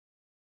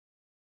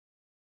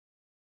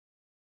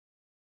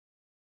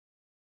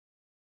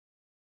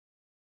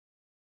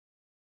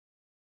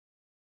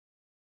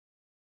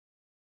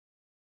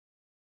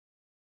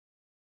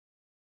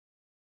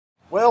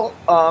Well,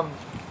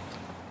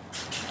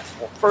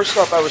 first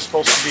off, I was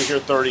supposed to be here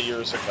 30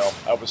 years ago.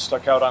 I was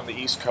stuck out on the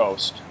East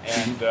Coast,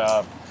 and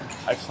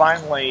I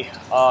finally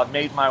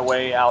made my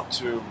way out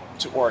to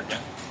Oregon,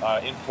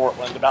 in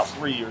Portland, about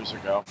 3 years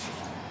ago.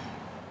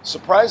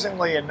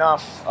 Surprisingly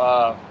enough,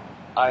 I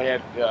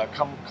had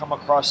come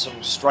across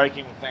some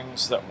striking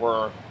things that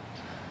were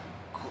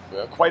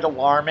quite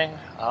alarming,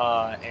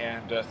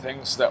 and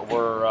things that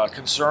were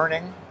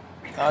concerning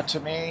to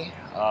me,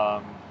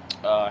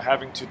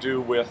 having to do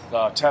with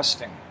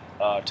testing,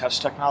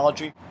 test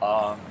technology.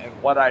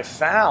 And what I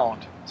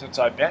found since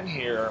I've been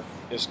here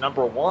is,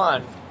 number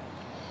one,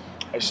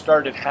 I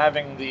started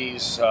having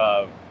these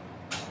not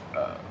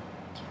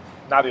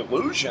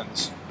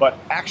illusions, but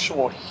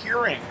actual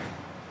hearing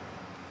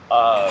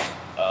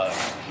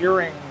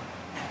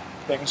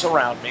things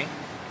around me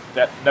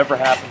that never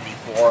happened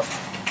before.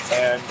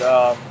 And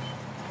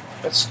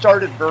it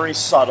started very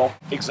subtle.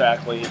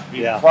 Exactly.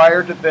 Yeah.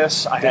 Prior to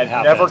this, I had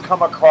never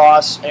come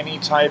across any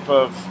type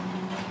of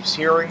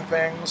hearing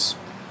things,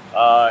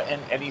 and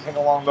anything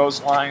along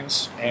those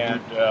lines.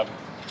 And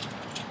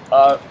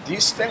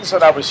these things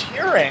that I was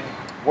hearing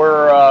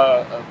were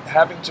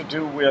having to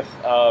do with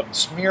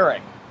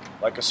smearing,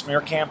 like a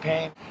smear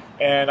campaign.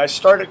 And I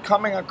started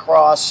coming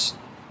across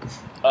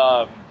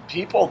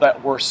people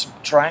that were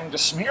trying to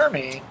smear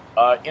me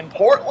in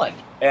Portland.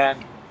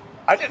 And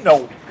I didn't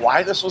know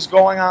why this was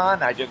going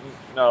on. I didn't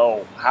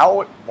know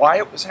why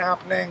it was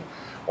happening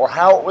or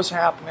how it was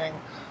happening.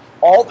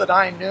 All that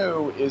I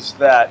knew is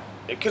that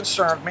it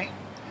concerned me.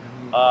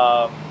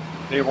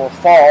 They were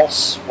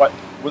false, what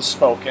was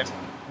spoken,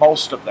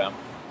 most of them.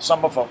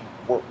 Some of them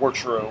were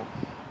true,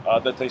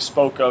 that they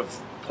spoke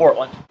of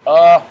Portland.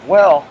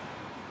 Well,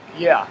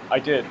 yeah, I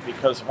did,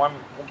 because to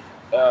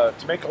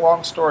make a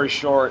long story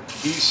short,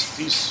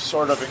 these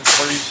sort of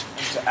increased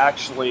into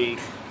actually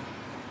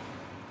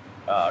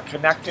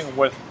connecting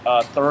with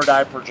third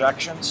eye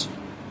projections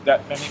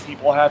that many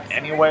people have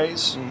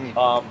anyways.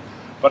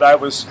 But I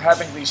was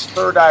having these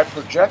third eye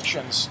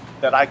projections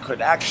that I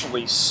could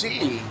actually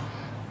see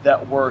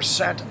that were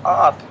sent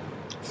up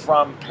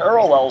from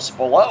parallels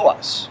below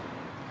us.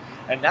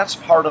 And that's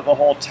part of the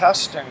whole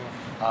testing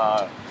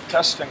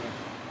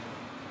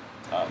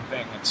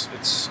thing.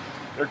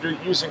 They're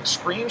using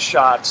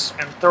screenshots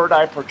and third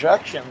eye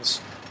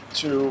projections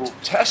to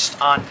test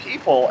on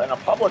people in a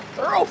public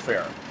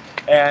thoroughfare.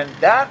 And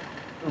that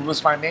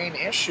was my main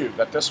issue,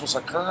 that this was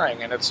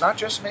occurring. And it's not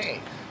just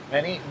me.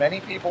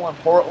 Many people in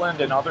Portland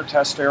and other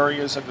test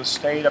areas of the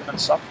state have been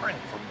suffering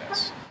from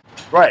this.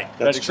 Right,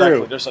 that's exactly.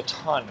 true. There's a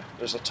ton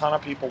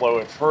of people who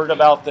have heard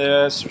about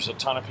this. There's a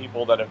ton of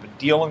people that have been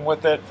dealing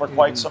with it for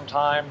quite some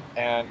time.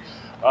 And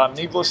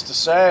needless to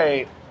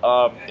say,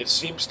 it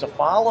seems to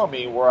follow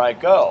me where I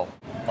go.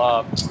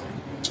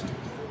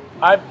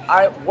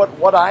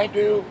 What I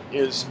do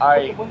is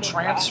I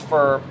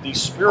transfer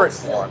these spirit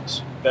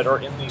forms that are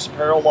in these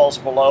parallels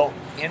below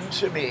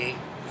into me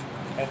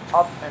and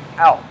up and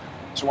out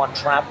to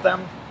untrap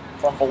them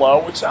from below,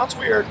 which sounds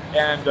weird,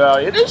 and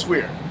it is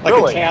weird. Like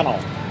really. a channel.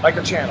 Like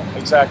a channel,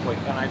 exactly.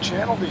 And I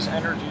channel these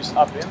energies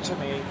up into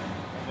me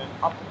and then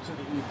up into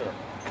the ether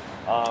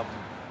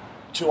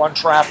to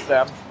untrap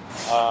them,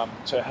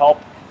 to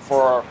help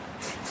for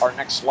our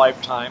next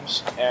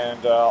lifetimes,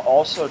 and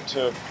also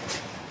to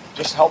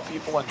just help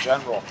people in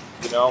general,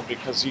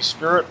 because these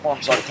spirit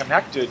forms are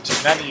connected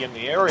to many in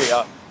the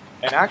area,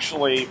 and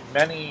actually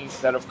many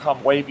that have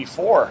come way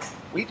before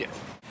we did.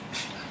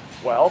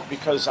 Well,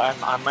 because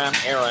I'm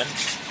Aaron,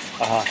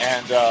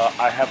 and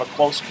I have a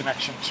close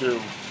connection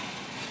to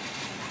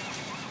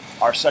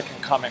our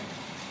second coming,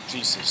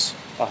 Jesus.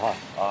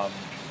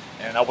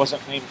 And I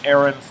wasn't named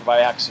Aaron by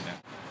accident.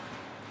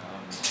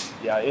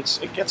 Yeah,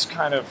 it gets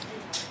kind of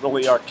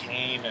really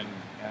arcane and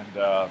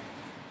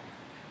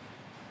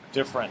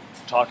different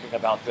talking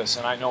about this,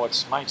 and I know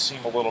it might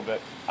seem a little bit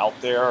out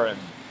there and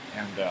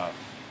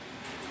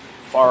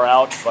far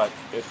out, but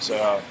it's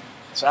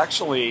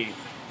actually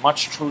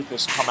much truth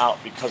has come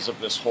out because of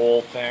this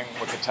whole thing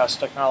with the test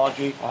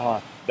technology.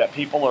 That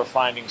people are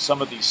finding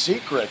some of these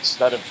secrets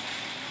that have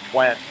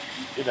went,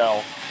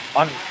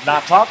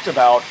 not talked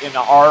about in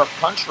our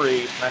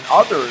country, and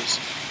others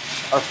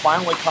are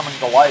finally coming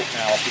to light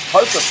now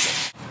because of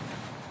this.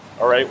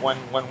 All right,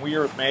 when we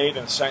are made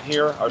and sent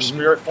here, our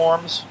spirit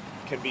forms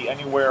can be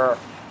anywhere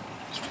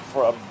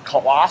from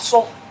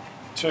colossal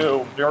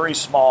to very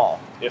small,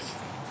 if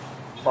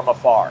from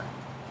afar.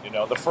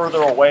 The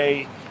further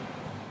away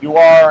you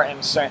are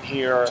and sent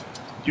here,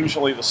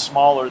 usually the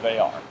smaller they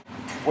are.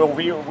 Well,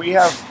 we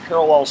have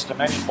parallels to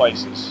many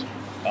places,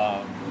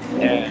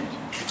 and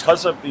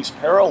because of these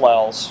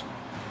parallels,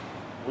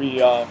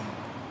 we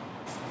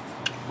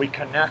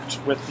connect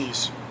with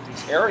these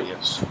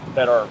areas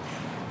that are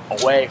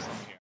away